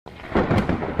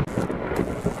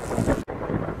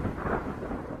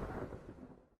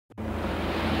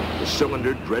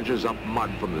cylinder dredges up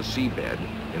mud from the seabed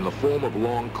in the form of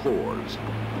long cores.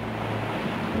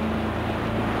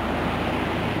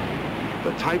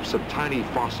 The types of tiny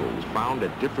fossils found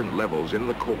at different levels in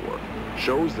the core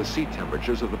shows the sea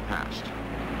temperatures of the past.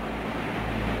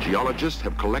 Geologists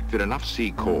have collected enough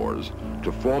sea cores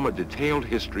to form a detailed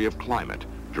history of climate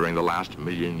during the last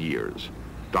million years.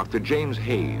 Dr. James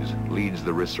Hayes leads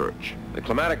the research. The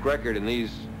climatic record in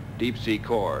these deep sea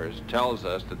cores tells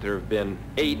us that there have been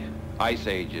 8 ice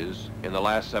ages in the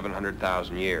last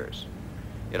 700,000 years.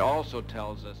 It also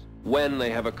tells us when they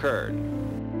have occurred.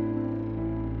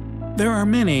 There are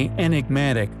many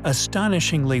enigmatic,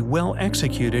 astonishingly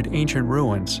well-executed ancient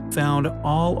ruins found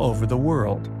all over the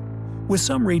world, with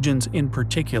some regions in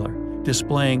particular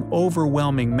displaying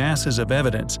overwhelming masses of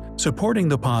evidence supporting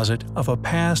the posit of a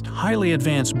past highly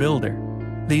advanced builder.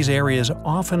 These areas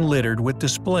often littered with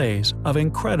displays of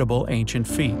incredible ancient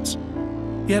feats.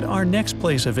 Yet our next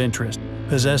place of interest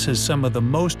possesses some of the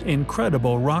most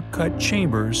incredible rock-cut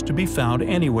chambers to be found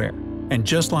anywhere. And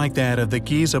just like that of the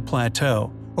Giza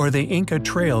Plateau or the Inca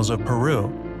trails of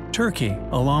Peru, Turkey,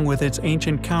 along with its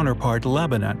ancient counterpart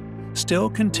Lebanon, still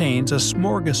contains a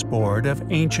smorgasbord of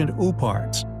ancient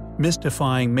ouparts,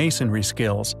 mystifying masonry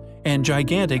skills, and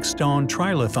gigantic stone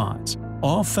trilithons,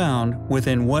 all found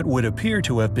within what would appear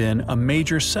to have been a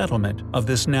major settlement of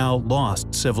this now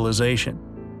lost civilization.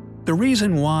 The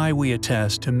reason why we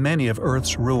attest to many of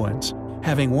Earth's ruins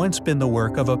having once been the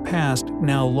work of a past,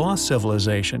 now lost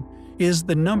civilization is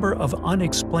the number of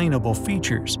unexplainable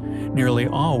features nearly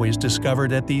always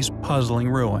discovered at these puzzling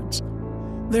ruins.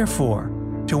 Therefore,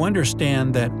 to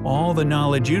understand that all the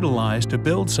knowledge utilized to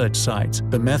build such sites,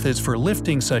 the methods for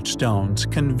lifting such stones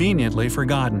conveniently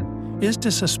forgotten, is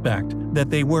to suspect that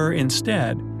they were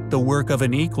instead the work of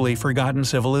an equally forgotten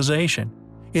civilization.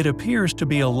 It appears to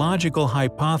be a logical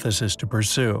hypothesis to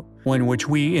pursue, one which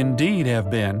we indeed have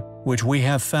been, which we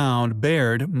have found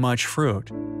bared much fruit.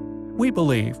 We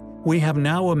believe we have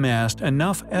now amassed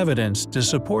enough evidence to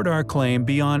support our claim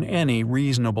beyond any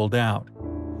reasonable doubt,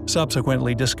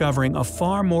 subsequently discovering a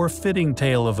far more fitting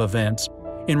tale of events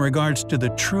in regards to the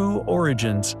true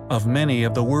origins of many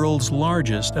of the world's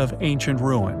largest of ancient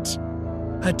ruins.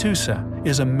 Hattusa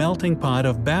is a melting pot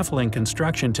of baffling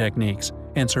construction techniques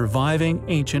and surviving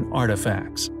ancient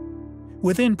artifacts.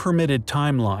 Within permitted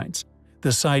timelines,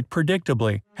 the site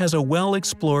predictably has a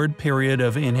well-explored period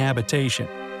of inhabitation,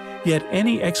 yet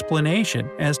any explanation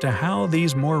as to how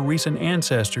these more recent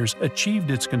ancestors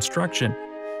achieved its construction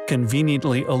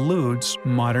conveniently eludes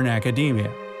modern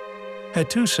academia.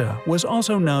 Hattusa was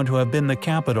also known to have been the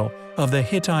capital of the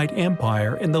Hittite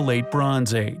Empire in the Late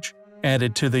Bronze Age,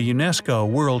 added to the UNESCO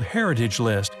World Heritage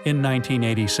List in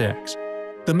 1986.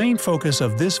 The main focus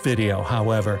of this video,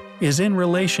 however, is in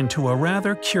relation to a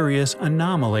rather curious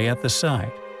anomaly at the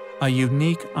site, a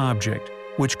unique object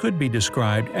which could be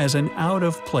described as an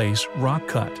out-of-place rock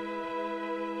cut.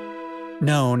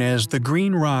 Known as the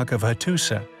Green Rock of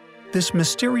Hattusa, this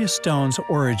mysterious stone's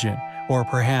origin, or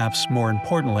perhaps more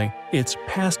importantly, its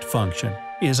past function,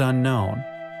 is unknown.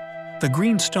 The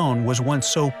green stone was once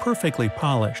so perfectly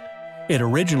polished, it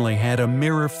originally had a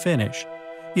mirror finish.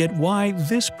 Yet why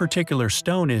this particular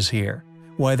stone is here,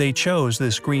 why they chose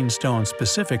this green stone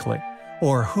specifically,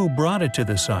 or who brought it to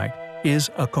the site, is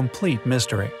a complete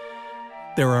mystery.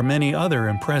 There are many other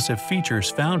impressive features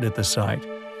found at the site,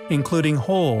 including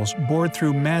holes bored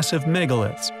through massive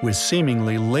megaliths with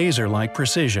seemingly laser-like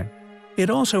precision. It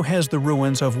also has the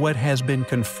ruins of what has been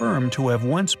confirmed to have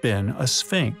once been a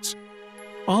sphinx.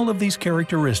 All of these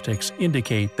characteristics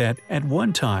indicate that at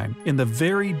one time in the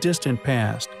very distant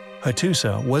past,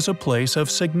 Hattusa was a place of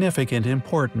significant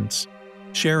importance,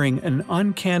 sharing an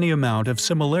uncanny amount of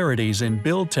similarities in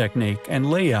build technique and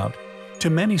layout to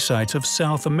many sites of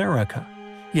South America,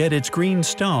 yet its green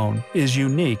stone is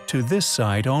unique to this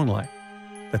site only.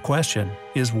 The question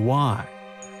is why?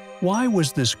 Why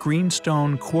was this green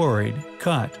stone quarried,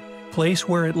 cut, placed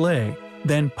where it lay,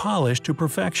 then polished to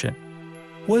perfection?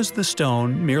 Was the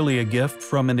stone merely a gift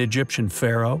from an Egyptian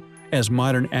pharaoh, as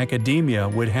modern academia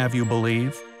would have you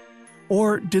believe?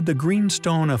 Or did the green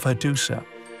stone of Hattusa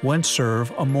once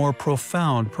serve a more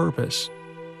profound purpose?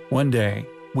 One day,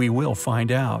 we will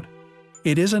find out.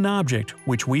 It is an object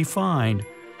which we find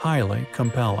highly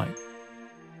compelling.